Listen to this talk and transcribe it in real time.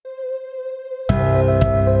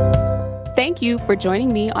Thank you for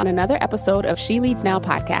joining me on another episode of She Leads Now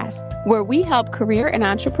podcast, where we help career and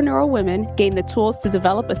entrepreneurial women gain the tools to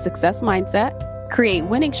develop a success mindset, create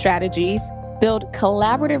winning strategies, build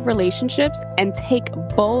collaborative relationships, and take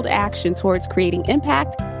bold action towards creating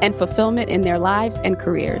impact and fulfillment in their lives and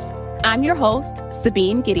careers. I'm your host,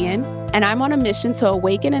 Sabine Gideon, and I'm on a mission to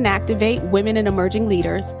awaken and activate women and emerging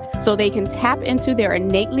leaders so they can tap into their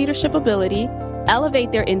innate leadership ability,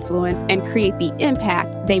 elevate their influence, and create the impact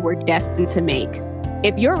they were destined to make.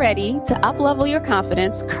 If you're ready to uplevel your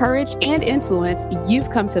confidence, courage, and influence, you've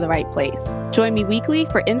come to the right place. Join me weekly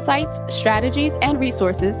for insights, strategies, and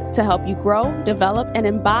resources to help you grow, develop, and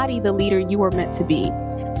embody the leader you were meant to be,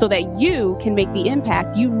 so that you can make the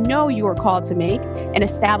impact you know you are called to make and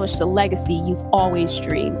establish the legacy you've always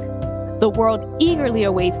dreamed. The world eagerly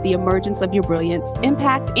awaits the emergence of your brilliance,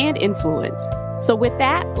 impact, and influence. So with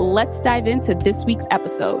that, let's dive into this week's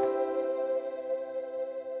episode.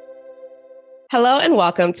 Hello and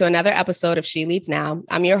welcome to another episode of She Leads Now.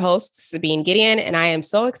 I'm your host, Sabine Gideon, and I am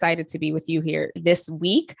so excited to be with you here this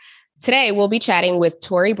week. Today, we'll be chatting with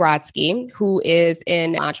Tori Brodsky, who is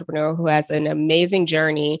an entrepreneur who has an amazing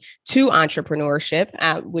journey to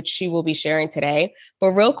entrepreneurship, which she will be sharing today.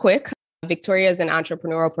 But real quick, Victoria is an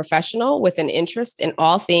entrepreneurial professional with an interest in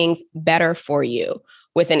all things better for you.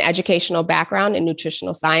 With an educational background in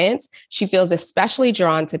nutritional science, she feels especially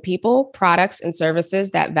drawn to people, products, and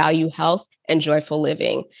services that value health and joyful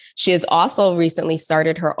living. She has also recently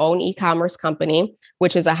started her own e-commerce company,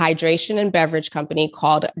 which is a hydration and beverage company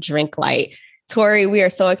called Drink Light. Tori, we are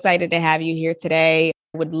so excited to have you here today.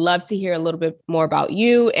 Would love to hear a little bit more about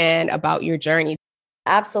you and about your journey.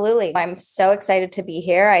 Absolutely. I'm so excited to be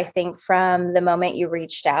here. I think from the moment you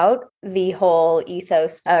reached out, the whole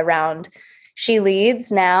ethos around She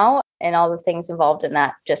Leads Now and all the things involved in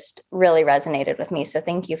that just really resonated with me. So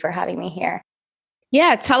thank you for having me here.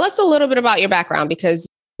 Yeah, tell us a little bit about your background, because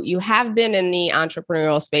you have been in the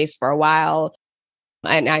entrepreneurial space for a while.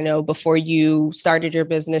 And I know before you started your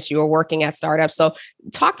business, you were working at startups. So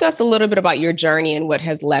talk to us a little bit about your journey and what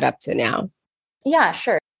has led up to now. Yeah,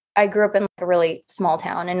 sure. I grew up in a really small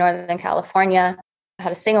town in Northern California. I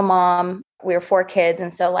had a single mom. We were 4 kids.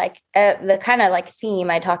 And so the kind of theme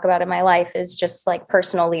I talk about in my life is just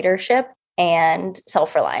personal leadership and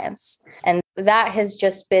self-reliance. And that has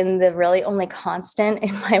just been the really only constant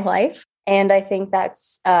in my life. And I think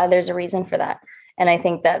that's, there's a reason for that. And I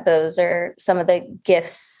think that those are some of the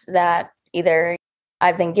gifts that either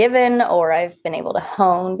I've been given or I've been able to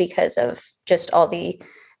hone because of just all the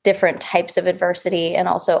different types of adversity and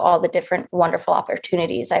also all the different wonderful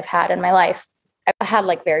opportunities I've had in my life. I had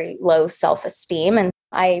very low self-esteem, and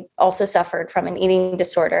I also suffered from an eating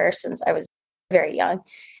disorder since I was very young.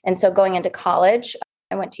 And so going into college,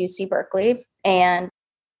 I went to UC Berkeley and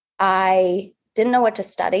I didn't know what to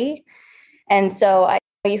study. And so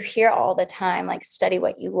you hear all the time, study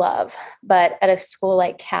what you love. But at a school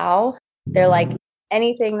like Cal, they're like,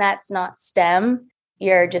 anything that's not STEM,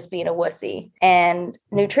 you're just being a wussy. And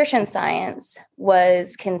nutrition science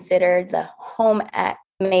was considered the home ec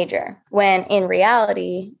major, when in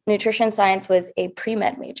reality, nutrition science was a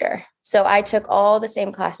pre-med major. So I took all the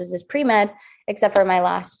same classes as pre-med, except for my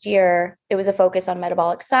last year, it was a focus on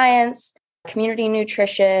metabolic science, community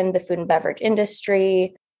nutrition, the food and beverage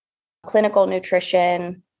industry, clinical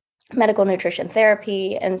nutrition, medical nutrition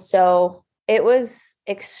therapy. And so it was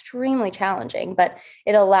extremely challenging, but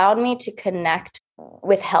it allowed me to connect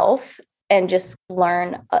with health and just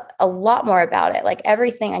learn a lot more about it,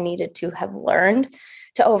 everything I needed to have learned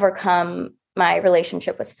to overcome my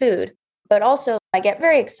relationship with food. But also I get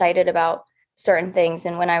very excited about certain things.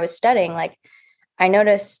 And when I was studying, I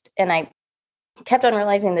noticed, and I kept on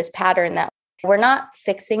realizing this pattern that we're not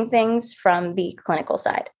fixing things from the clinical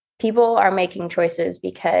side. People are making choices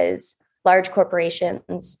because large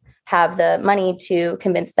corporations have the money to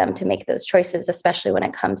convince them to make those choices, especially when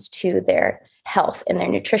it comes to their health and their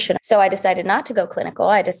nutrition. So I decided not to go clinical.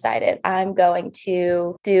 I decided I'm going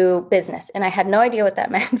to do business. And I had no idea what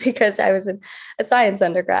that meant because I was a science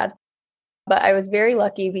undergrad. But I was very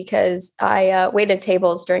lucky because I waited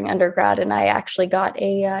tables during undergrad and I actually got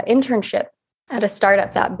a internship at a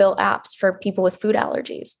startup that built apps for people with food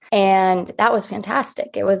allergies. And that was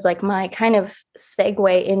fantastic. It was my kind of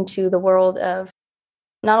segue into the world of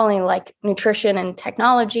not only nutrition and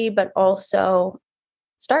technology, but also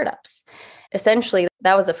startups. Essentially,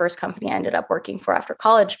 that was the first company I ended up working for after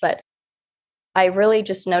college. But I really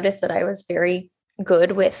just noticed that I was very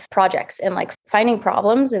good with projects and finding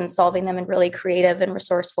problems and solving them in really creative and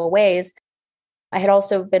resourceful ways. I had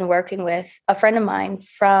also been working with a friend of mine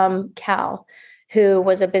from Cal who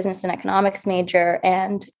was a business and economics major.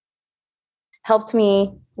 And helped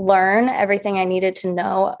me learn everything I needed to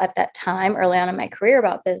know at that time early on in my career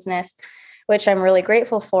about business, which I'm really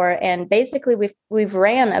grateful for. And basically we've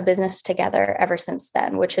ran a business together ever since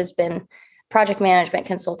then, which has been project management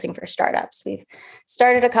consulting for startups. We've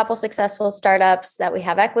started a couple successful startups that we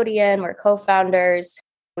have equity in. We're co-founders.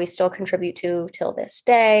 We still contribute to till this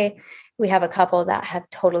day. We have a couple that have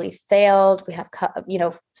totally failed. We have,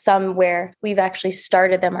 some where we've actually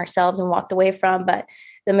started them ourselves and walked away from. But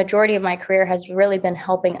the majority of my career has really been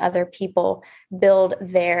helping other people build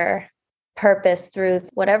their purpose through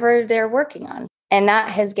whatever they're working on. And that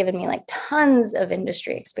has given me like tons of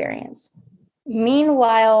industry experience.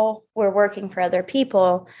 Meanwhile, we're working for other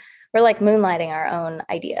people. We're like moonlighting our own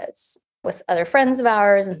ideas with other friends of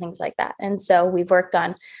ours and things like that. And so we've worked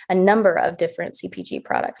on a number of different CPG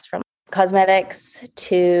products, from cosmetics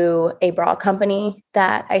to a bra company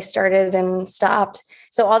that I started and stopped.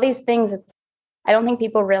 So all these things, I don't think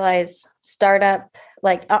people realize startup,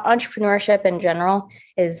 like entrepreneurship in general,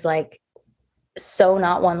 is like so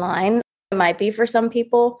not one line. It might be for some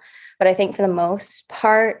people, but I think for the most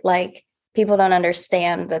part, like people don't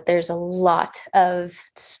understand that there's a lot of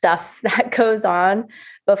stuff that goes on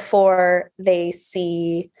before they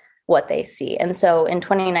see what they see. And so in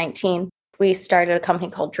 2019, we started a company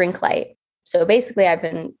called Drink Light. So basically, I've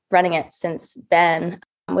been running it since then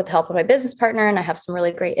with the help of my business partner, and I have some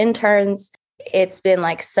really great interns. It's been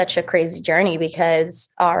like such a crazy journey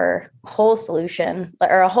because our whole solution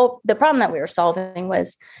the problem that we were solving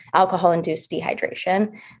was alcohol-induced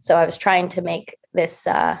dehydration. So I was trying to make this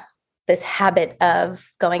habit of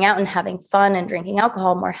going out and having fun and drinking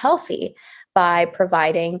alcohol more healthy by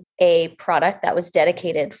providing a product that was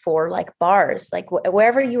dedicated for like bars, like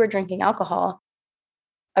wherever you were drinking alcohol,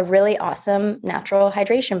 a really awesome natural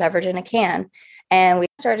hydration beverage in a can. And we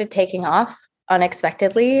started taking off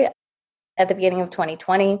unexpectedly at the beginning of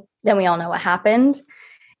 2020. Then we all know what happened.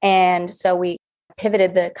 And so we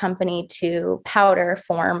pivoted the company to powder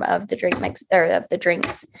form of the drink mix, or of the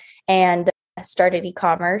drinks, and started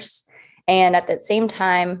e-commerce. And at that same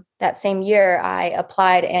time, that same year, I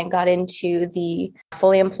applied and got into the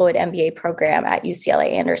fully employed MBA program at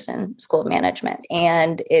UCLA Anderson School of Management.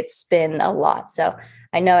 And it's been a lot. So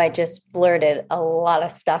I know I just blurted a lot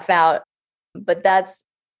of stuff out, but that's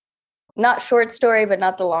not short story, but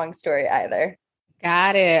not the long story either.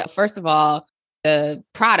 Got it. First of all, the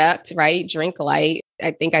product, right? Drink Light. I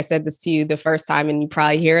think I said this to you the first time, and you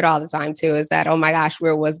probably hear it all the time too, is that, oh my gosh,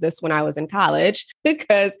 where was this when I was in college?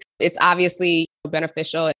 Because it's obviously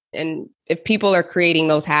beneficial. And if people are creating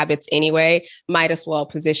those habits anyway, might as well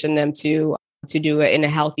position them to do it in a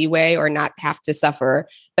healthy way or not have to suffer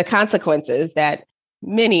the consequences that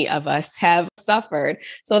many of us have suffered.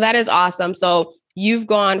 So that is awesome. So you've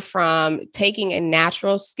gone from taking a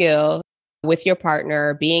natural skill with your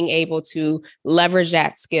partner, being able to leverage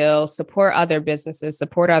that skill, support other businesses,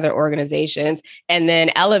 support other organizations, and then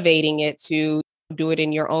elevating it to do it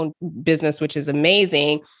in your own business, which is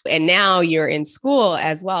amazing. And now you're in school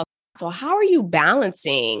as well. So how are you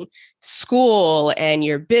balancing school and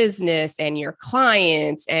your business and your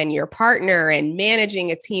clients and your partner and managing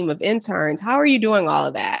a team of interns? How are you doing all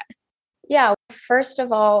of that? Yeah, first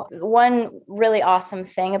of all, one really awesome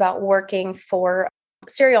thing about working for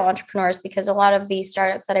serial entrepreneurs, because a lot of the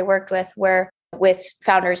startups that I worked with were with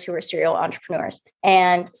founders who were serial entrepreneurs.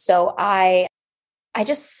 And so I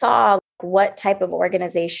just saw what type of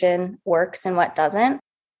organization works and what doesn't,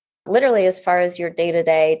 literally as far as your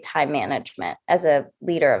day-to-day time management as a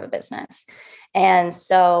leader of a business. And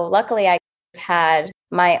so luckily I've had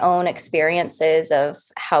my own experiences of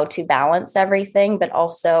how to balance everything, but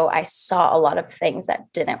also I saw a lot of things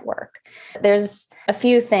that didn't work. There's a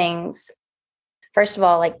few things. First of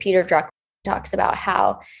all, like Peter Drucker talks about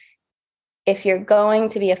how if you're going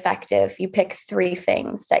to be effective, you pick 3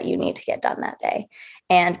 things that you need to get done that day,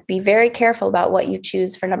 and be very careful about what you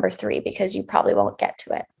choose for number 3, because you probably won't get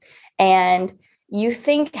to it. And you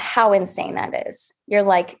think how insane that is. You're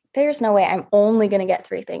like, there's no way I'm only going to get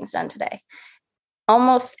 3 things done today.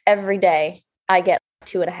 Almost every day I get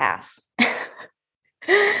 2.5.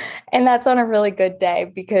 And that's on a really good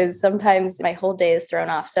day, because sometimes my whole day is thrown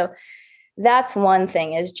off. So that's one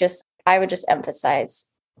thing, is just, I would just emphasize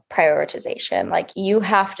prioritization. Like, you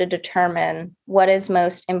have to determine what is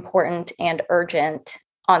most important and urgent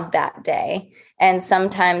on that day. And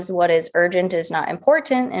sometimes what is urgent is not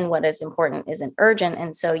important, and what is important isn't urgent.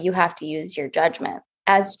 And so you have to use your judgment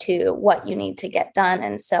as to what you need to get done.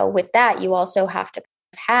 And so with that, you also have to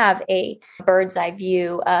have a bird's eye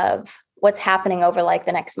view of what's happening over like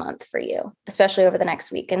the next month for you, especially over the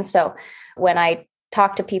next week. And so when I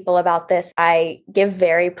talk to people about this, I give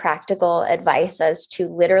very practical advice as to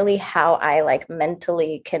literally how I like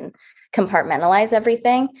mentally can compartmentalize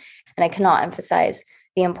everything. And I cannot emphasize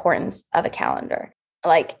the importance of a calendar.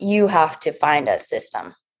 Like you have to find a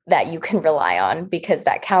system that you can rely on, because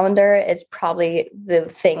that calendar is probably the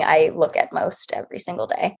thing I look at most every single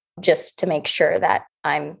day, just to make sure that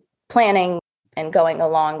I'm planning and going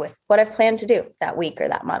along with what I've planned to do that week or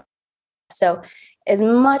that month. So as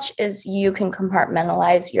much as you can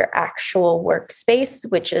compartmentalize your actual workspace,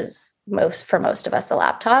 which is for most of us a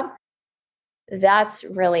laptop, that's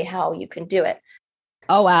really how you can do it.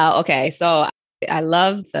 Oh, wow. Okay. So I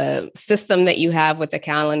love the system that you have with the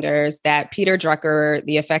calendars. That Peter Drucker,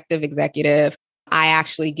 The Effective Executive, I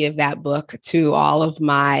actually give that book to all of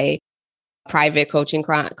my private coaching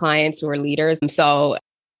clients who are leaders. So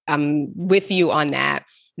I'm with you on that.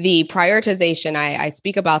 The prioritization, I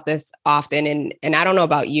speak about this often, and I don't know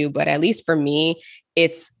about you, but at least for me,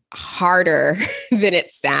 it's harder than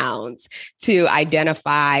it sounds to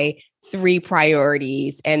identify 3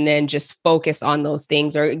 priorities and then just focus on those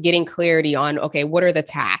things, or getting clarity on, okay, what are the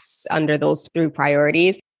tasks under those 3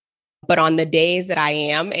 priorities? But on the days that I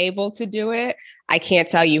am able to do it, I can't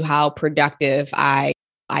tell you how productive I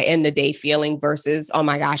end the day feeling versus, oh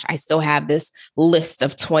my gosh, I still have this list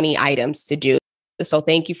of 20 items to do. So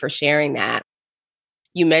thank you for sharing that.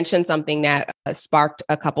 You mentioned something that sparked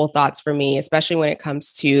a couple thoughts for me, especially when it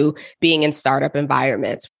comes to being in startup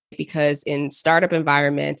environments, because in startup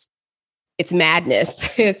environments, it's madness.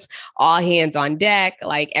 It's all hands on deck.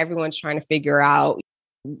 Like everyone's trying to figure out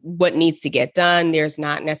what needs to get done. There's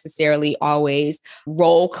not necessarily always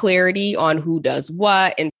role clarity on who does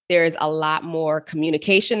what. And there's a lot more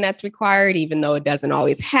communication that's required, even though it doesn't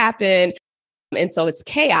always happen. And so it's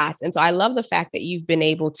chaos. And so I love the fact that you've been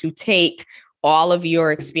able to take all of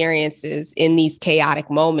your experiences in these chaotic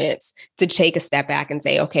moments to take a step back and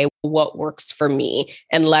say, okay, what works for me,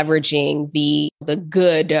 and leveraging the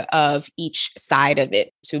good of each side of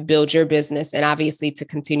it to build your business and obviously to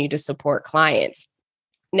continue to support clients.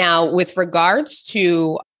 Now, with regards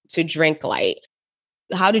to Drink Light,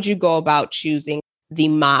 how did you go about choosing the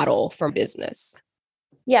model for business?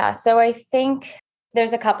 Yeah, so I think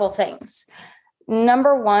there's a couple things.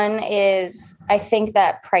 Number one is I think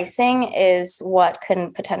that pricing is what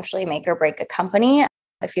can potentially make or break a company.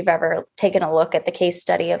 If you've ever taken a look at the case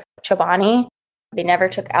study of Chobani, they never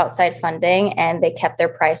took outside funding and they kept their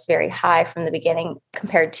price very high from the beginning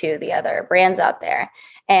compared to the other brands out there.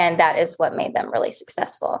 And that is what made them really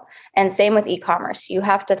successful. And same with e-commerce. You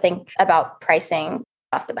have to think about pricing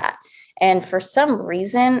off the bat. And for some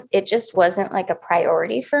reason, it just wasn't like a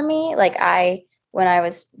priority for me. When I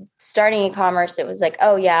was starting e-commerce, it was like,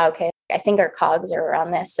 oh yeah, okay, I think our COGS are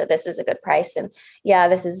around this, so this is a good price. And yeah,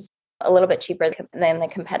 this is a little bit cheaper than the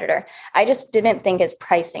competitor. I just didn't think as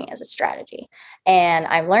pricing as a strategy. And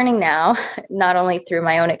I'm learning now, not only through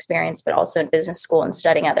my own experience, but also in business school and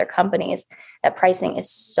studying other companies, that pricing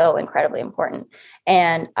is so incredibly important.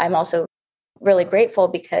 And I'm also really grateful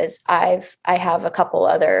because I have a couple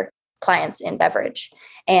other clients in beverage,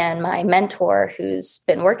 and my mentor who's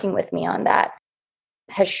been working with me on that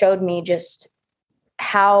has showed me just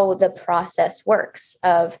how the process works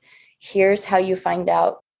of here's how you find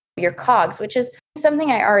out your COGS, which is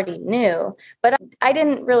something I already knew, but I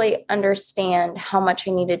didn't really understand how much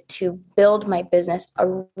I needed to build my business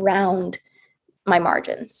around my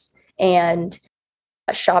margins and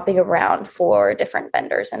shopping around for different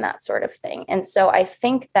vendors and that sort of thing. And so I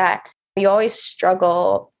think that you always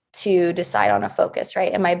struggle to decide on a focus,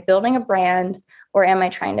 right? Am I building a brand or am I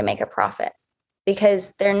trying to make a profit?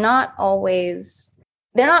 Because they're not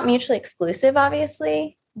mutually exclusive,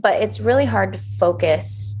 obviously, but it's really hard to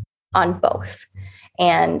focus on both.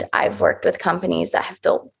 And I've worked with companies that have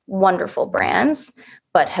built wonderful brands,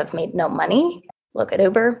 but have made no money. Look at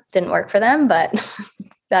Uber, didn't work for them, but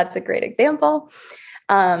that's a great example.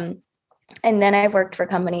 And then I've worked for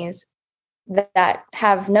companies that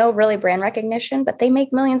have no really brand recognition, but they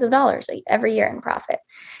make millions of dollars every year in profit.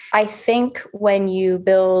 I think when you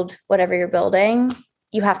build whatever you're building,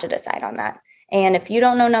 you have to decide on that. And if you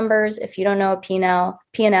don't know numbers, if you don't know a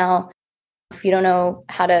P&L, if you don't know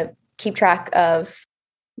how to keep track of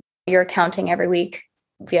your accounting every week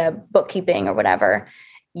via bookkeeping or whatever,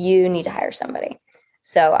 you need to hire somebody.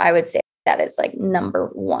 So I would say that is like number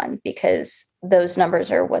one, because those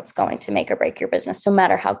numbers are what's going to make or break your business, no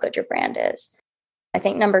matter how good your brand is. I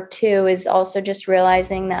think number two is also just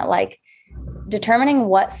realizing that determining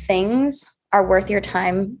what things are worth your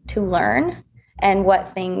time to learn and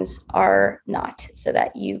what things are not, so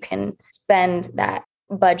that you can spend that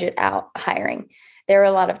budget out hiring. There are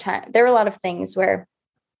a lot of things where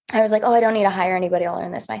I was like, oh, I don't need to hire anybody. I'll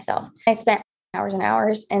learn this myself. I spent hours and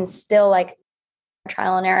hours and still like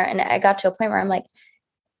trial and error. And I got to a point where I'm like,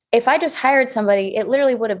 if I just hired somebody, it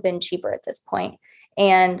literally would have been cheaper at this point.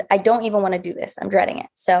 And I don't even want to do this. I'm dreading it.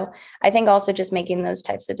 So I think also just making those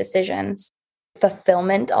types of decisions.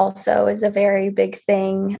 Fulfillment also is a very big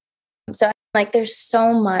thing. So like there's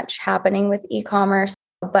so much happening with e-commerce,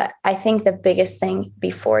 but I think the biggest thing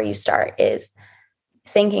before you start is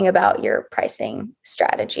thinking about your pricing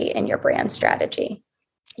strategy and your brand strategy.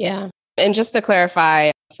 Yeah. And just to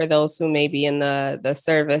clarify, for those who may be in the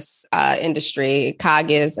service industry,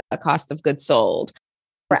 COG is a cost of goods sold.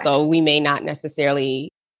 Correct. So we may not necessarily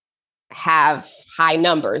have high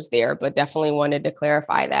numbers there, but definitely wanted to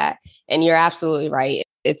clarify that. And you're absolutely right.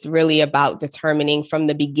 It's really about determining from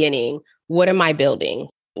the beginning, what am I building?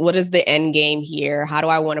 What is the end game here? How do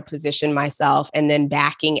I want to position myself? And then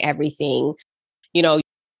backing everything. You know,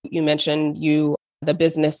 you mentioned the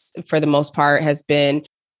business for the most part has been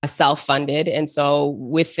self-funded. And so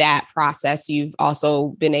with that process, you've also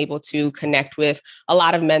been able to connect with a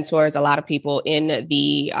lot of mentors, a lot of people in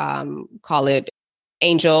the, call it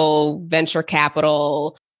angel venture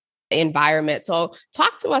capital environment. So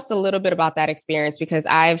talk to us a little bit about that experience, because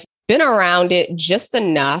I've been around it just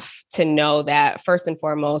enough to know that first and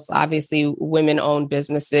foremost, obviously women-owned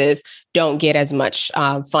businesses don't get as much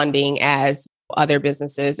funding as other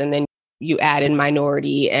businesses. And then you add in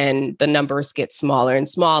minority and the numbers get smaller and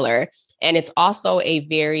smaller. And it's also a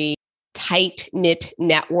very tight-knit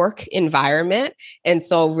network environment. And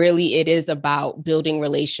so really it is about building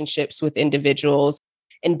relationships with individuals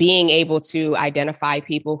and being able to identify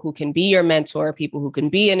people who can be your mentor, people who can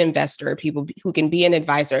be an investor, people who can be an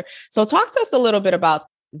advisor. So talk to us a little bit about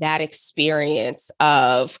that experience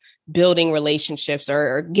of building relationships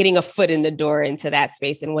or getting a foot in the door into that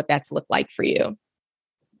space and what that's looked like for you.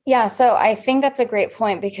 Yeah, so I think that's a great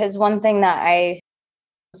point, because one thing that I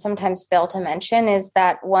sometimes fail to mention is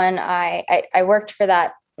that when I worked for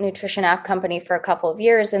that nutrition app company for a couple of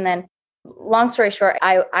years, and then long story short,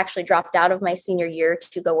 I actually dropped out of my senior year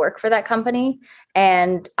to go work for that company.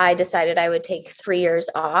 And I decided I would take 3 years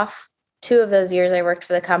off. 2 of those years I worked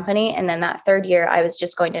for the company. And then that third year I was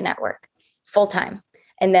just going to network full time.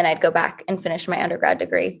 And then I'd go back and finish my undergrad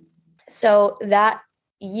degree. So that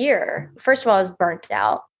year, first of all, I was burnt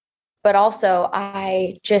out. But also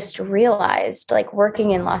I just realized, like,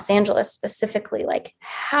 working in Los Angeles specifically, like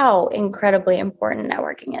how incredibly important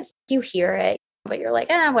networking is. You hear it, but you're like,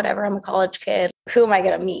 whatever, I'm a college kid. Who am I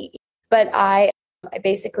going to meet? But I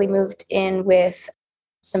basically moved in with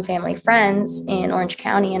some family friends in Orange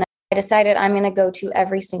County. And I decided I'm going to go to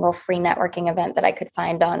every single free networking event that I could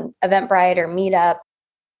find on Eventbrite or Meetup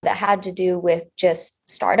that had to do with just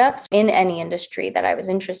startups in any industry that I was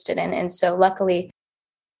interested in. And so luckily,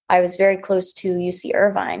 I was very close to UC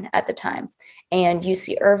Irvine at the time. And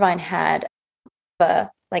UC Irvine had a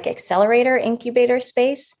accelerator incubator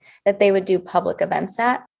space that they would do public events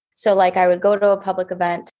at. So like I would go to a public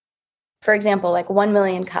event, for example, like 1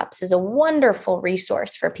 Million Cups is a wonderful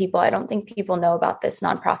resource for people. I don't think people know about this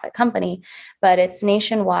nonprofit company, but it's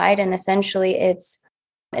nationwide. And essentially it's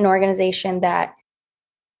an organization that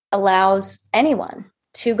allows anyone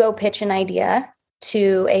to go pitch an idea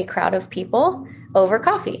to a crowd of people over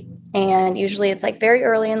coffee. And usually it's like very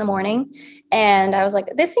early in the morning. And I was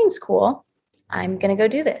like, this seems cool. I'm going to go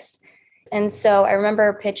do this. And so I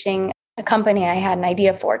remember pitching a company I had an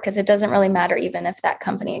idea for, because it doesn't really matter even if that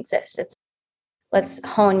company exists. It's let's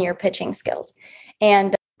hone your pitching skills.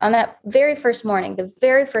 And on that very first morning, the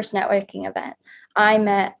very first networking event, I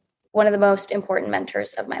met one of the most important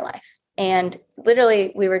mentors of my life. And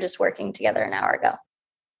literally we were just working together an hour ago.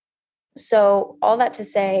 So all that to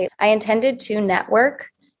say, I intended to network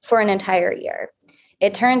for an entire year.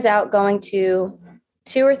 It turns out going to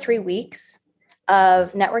 2 or 3 weeks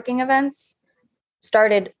of networking events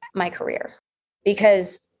started my career,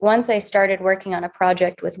 because once I started working on a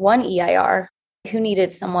project with one EIR who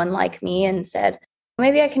needed someone like me and said,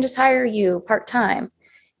 maybe I can just hire you part-time.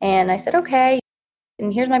 And I said, okay,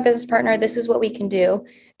 and here's my business partner. This is what we can do.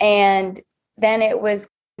 And then it was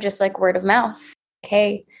just like word of mouth.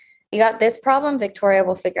 Okay, you got this problem, Victoria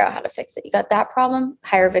will figure out how to fix it. You got that problem,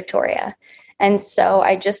 hire Victoria. And so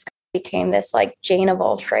I just became this like Jane of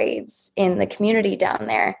all trades in the community down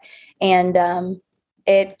there. And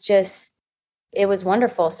it was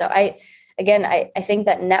wonderful. So I think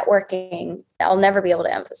that networking, I'll never be able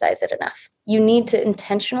to emphasize it enough. You need to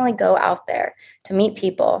intentionally go out there to meet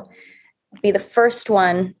people, be the first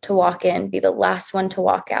one to walk in, be the last one to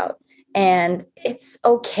walk out. And it's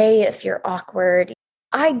okay if you're awkward.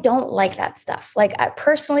 I don't like that stuff. Like I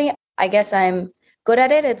personally, I guess I'm good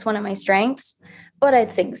at it. It's one of my strengths, but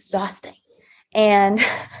it's exhausting. And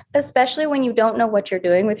especially when you don't know what you're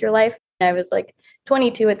doing with your life. I was like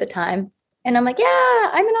 22 at the time. And I'm like, yeah,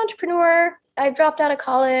 I'm an entrepreneur. I dropped out of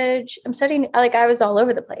college. I'm studying, like I was all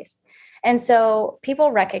over the place. And so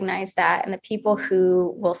people recognize that. And the people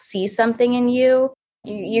who will see something in you,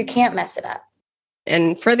 you can't mess it up.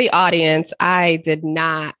 And for the audience, I did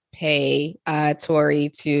not pay Tori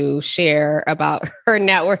to share about her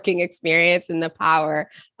networking experience and the power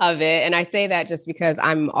of it. And I say that just because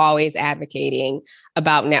I'm always advocating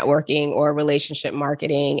about networking or relationship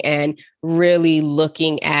marketing and really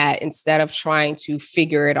looking at, instead of trying to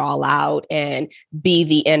figure it all out and be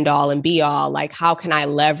the end all and be all, like, how can I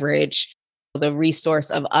leverage the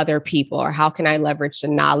resource of other people, or how can I leverage the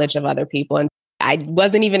knowledge of other people? And I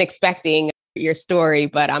wasn't even expecting your story,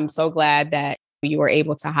 but I'm so glad that you were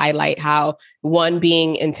able to highlight how, one,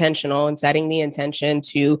 being intentional and setting the intention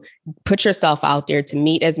to put yourself out there to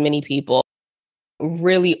meet as many people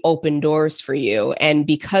really open doors for you. And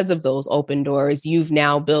because of those open doors, you've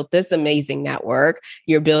now built this amazing network.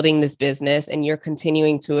 You're building this business and you're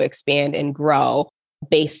continuing to expand and grow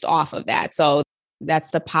based off of that. So that's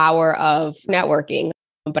the power of networking.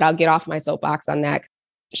 But I'll get off my soapbox on that.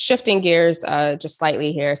 Shifting gears just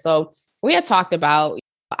slightly here. So we had talked about,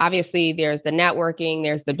 obviously, there's the networking,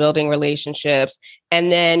 there's the building relationships.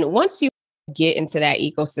 And then once you get into that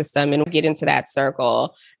ecosystem and get into that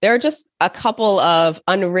circle, there are just a couple of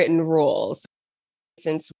unwritten rules.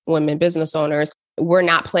 Since women business owners, we're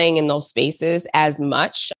not playing in those spaces as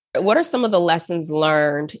much. What are some of the lessons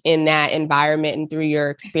learned in that environment and through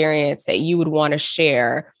your experience that you would want to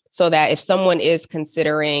share, so that if someone is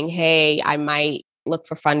considering, hey, I might look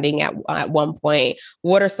for funding at one point,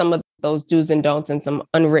 what are some of those do's and don'ts and some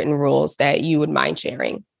unwritten rules that you would mind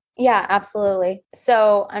sharing? Yeah, absolutely.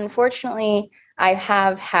 So unfortunately, I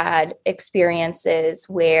have had experiences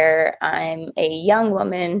where I'm a young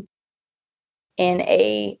woman in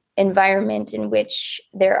a environment in which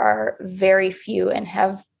there are very few and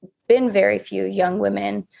have been very few young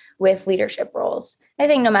women with leadership roles. I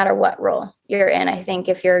think no matter what role you're in, I think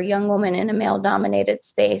if you're a young woman in a male-dominated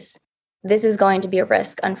space, this is going to be a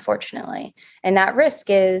risk, unfortunately. And that risk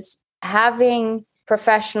is having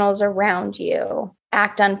professionals around you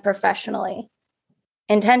act unprofessionally,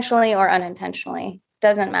 intentionally or unintentionally,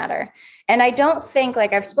 doesn't matter. And I don't think,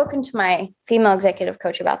 like, I've spoken to my female executive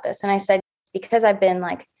coach about this, and I said, because I've been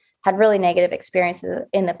had really negative experiences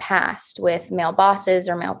in the past with male bosses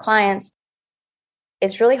or male clients,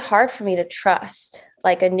 it's really hard for me to trust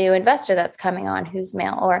like a new investor that's coming on who's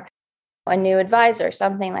male, or a new advisor,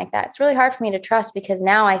 something like that. It's really hard for me to trust because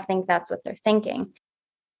now I think that's what they're thinking.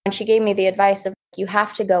 And she gave me the advice of, you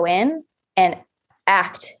have to go in and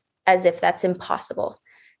act as if that's impossible,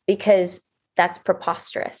 because that's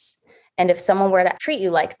preposterous. And if someone were to treat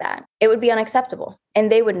you like that, it would be unacceptable.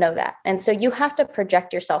 And they would know that. And so you have to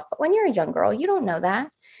project yourself. But when you're a young girl, you don't know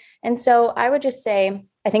that. And so I would just say,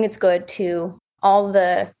 I think it's good to all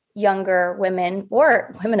the younger women,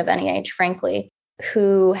 or women of any age, frankly,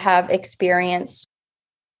 who have experienced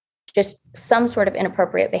just some sort of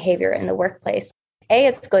inappropriate behavior in the workplace. A,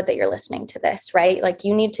 it's good that you're listening to this, right? Like,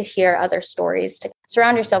 you need to hear other stories, to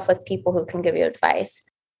surround yourself with people who can give you advice.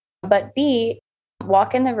 But B,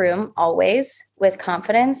 walk in the room always with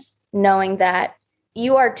confidence, knowing that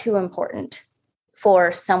you are too important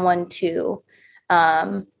for someone to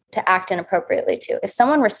act inappropriately to. If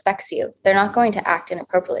someone respects you, they're not going to act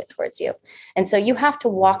inappropriately towards you. And so you have to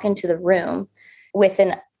walk into the room with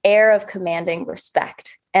an air of commanding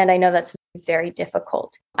respect. And I know that's very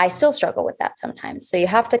difficult. I still struggle with that sometimes. So you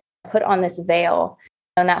have to put on this veil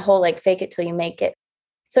and that whole fake it till you make it.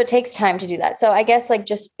 So it takes time to do that. So I guess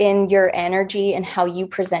just in your energy and how you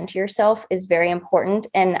present yourself is very important.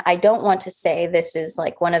 And I don't want to say this is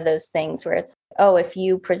one of those things where it's, oh, if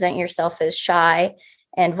you present yourself as shy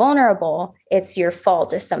and vulnerable, it's your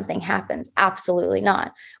fault if something happens. Absolutely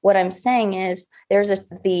not. What I'm saying is there's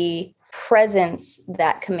the presence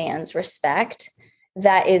that commands respect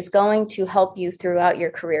that is going to help you throughout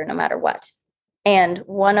your career, no matter what. And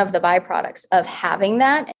one of the byproducts of having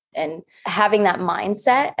that and having that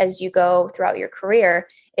mindset as you go throughout your career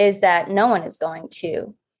is that no one is going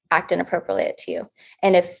to act inappropriately to you.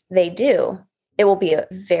 And if they do, it will be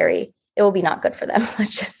not good for them.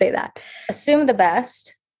 Let's just say that. Assume the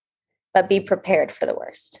best, but be prepared for the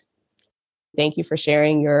worst. Thank you for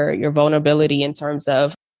sharing your vulnerability in terms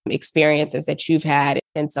of experiences that you've had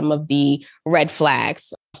and some of the red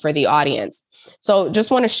flags for the audience. So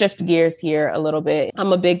just want to shift gears here a little bit.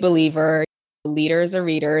 I'm a big believer, leaders are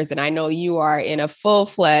readers, and I know you are in a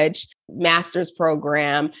full-fledged master's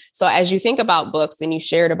program. So as you think about books, and you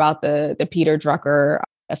shared about the Peter Drucker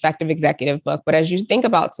effective executive book, but as you think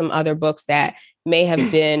about some other books that may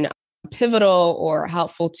have been pivotal or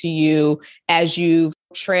helpful to you as you've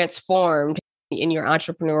transformed in your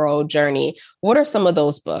entrepreneurial journey, what are some of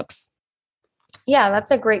those books? Yeah,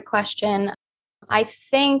 that's a great question. I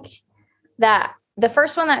think that the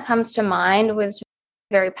first one that comes to mind was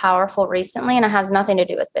very powerful recently, and it has nothing to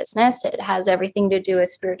do with business. It has everything to do with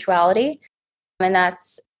spirituality. And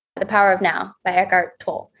that's The Power of Now by Eckhart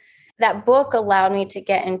Tolle. That book allowed me to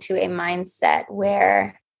get into a mindset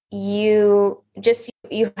where you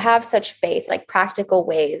have such faith, like practical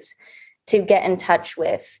ways to get in touch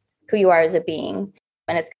with who you are as a being.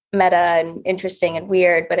 And it's meta and interesting and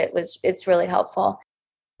weird, but it's really helpful.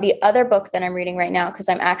 The other book that I'm reading right now, because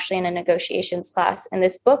I'm actually in a negotiations class, and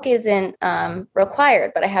this book isn't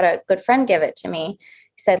required, but I had a good friend give it to me.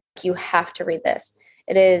 He said, you have to read this.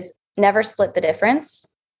 It is Never Split the Difference.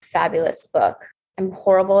 Fabulous book. I'm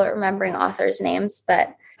horrible at remembering authors' names,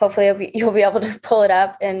 but hopefully you'll be able to pull it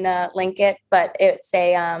up and link it. But it's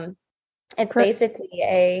basically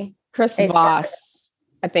a Chris Voss,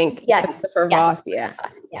 I think. Yes. Christopher Voss, yeah.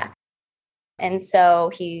 Yeah. And so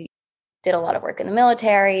he did a lot of work in the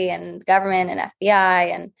military and government and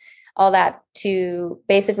FBI and all that to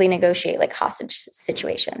basically negotiate like hostage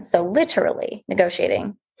situations. So literally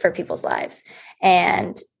negotiating for people's lives.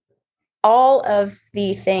 And all of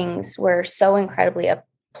the things were so incredibly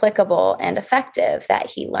applicable and effective that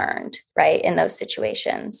he learned, right, in those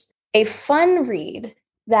situations. A fun read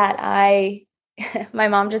that my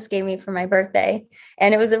mom just gave me for my birthday,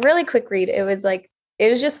 and it was a really quick read. It was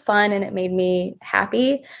just fun and it made me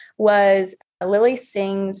happy, was Lily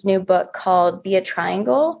Singh's new book called Be a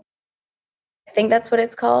Triangle. I think that's what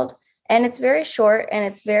it's called. And it's very short and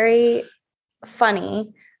it's very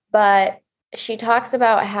funny, but she talks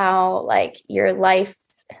about how like your life,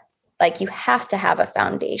 like you have to have a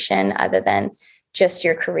foundation other than just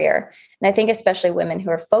your career. And I think especially women who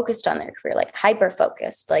are focused on their career, like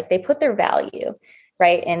hyper-focused, like they put their value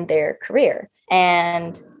right in their career.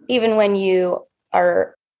 And even when you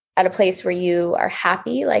are at a place where you are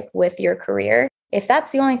happy, like with your career, if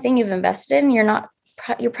that's the only thing you've invested in, you're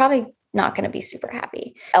probably not going to be super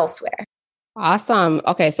happy elsewhere. Awesome.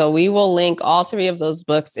 Okay. So we will link all three of those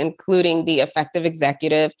books, including The Effective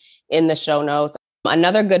Executive, in the show notes.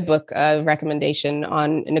 Another good book recommendation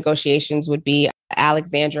on negotiations would be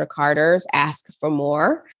Alexandra Carter's Ask for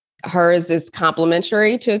More. Hers is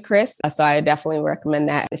complimentary to Chris. So I definitely recommend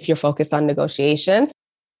that if you're focused on negotiations.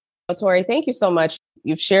 Tori, thank you so much.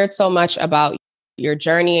 You've shared so much about your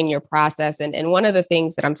journey and your process. And one of the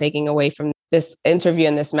things that I'm taking away from this interview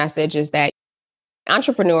and this message is that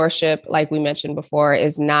entrepreneurship, like we mentioned before,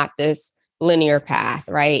 is not this linear path,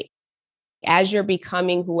 right? As you're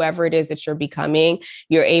becoming whoever it is that you're becoming,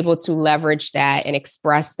 you're able to leverage that and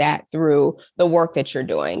express that through the work that you're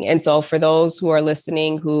doing. And so for those who are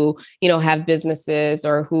listening, who, have businesses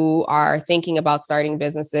or who are thinking about starting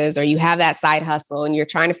businesses, or you have that side hustle and you're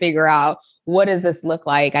trying to figure out what does this look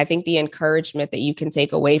like? I think the encouragement that you can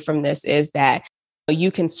take away from this is that you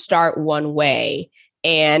can start one way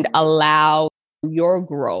and allow your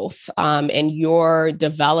growth and your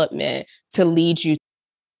development to lead you.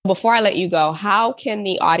 Before I let you go, how can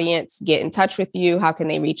the audience get in touch with you? How can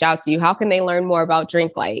they reach out to you? How can they learn more about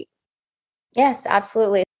Drink Light? Yes,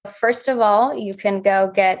 absolutely. First of all, you can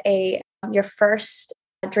go get your first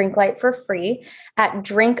Drink Light for free at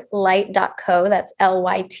drinklight.co. That's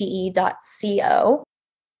lyte.co.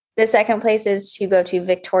 The second place is to go to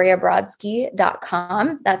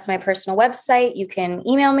victoriabrodsky.com. That's my personal website. You can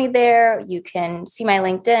email me there. You can see my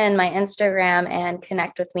LinkedIn, my Instagram, and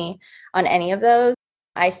connect with me on any of those.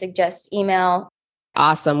 I suggest email.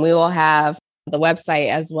 Awesome. We will have the website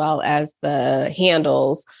as well as the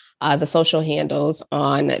handles, the social handles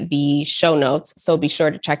on the show notes. So be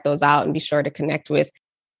sure to check those out and be sure to connect with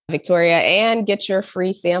Victoria and get your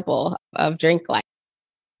free sample of Drink Light.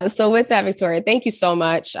 So with that, Victoria, thank you so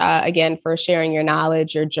much again for sharing your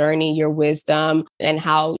knowledge, your journey, your wisdom, and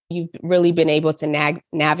how you've really been able to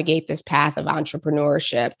navigate this path of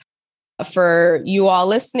entrepreneurship. For you all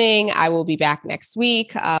listening, I will be back next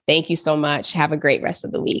week. Thank you so much. Have a great rest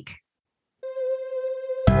of the week.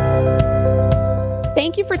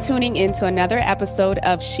 Thank you for tuning in to another episode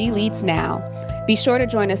of She Leads Now. Be sure to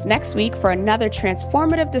join us next week for another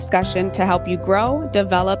transformative discussion to help you grow,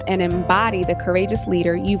 develop, and embody the courageous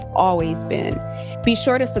leader you've always been. Be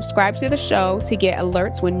sure to subscribe to the show to get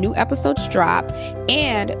alerts when new episodes drop,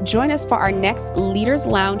 and join us for our next Leaders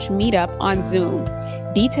Lounge meetup on Zoom.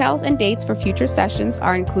 Details and dates for future sessions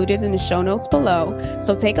are included in the show notes below,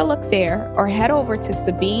 so take a look there or head over to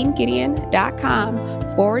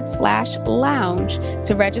SabineGideon.com/lounge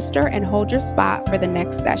to register and hold your spot for the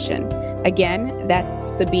next session. Again, that's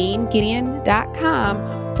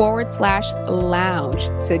SabineGideon.com/lounge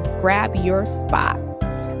to grab your spot.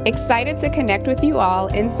 Excited to connect with you all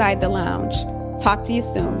inside the lounge. Talk to you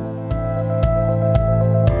soon.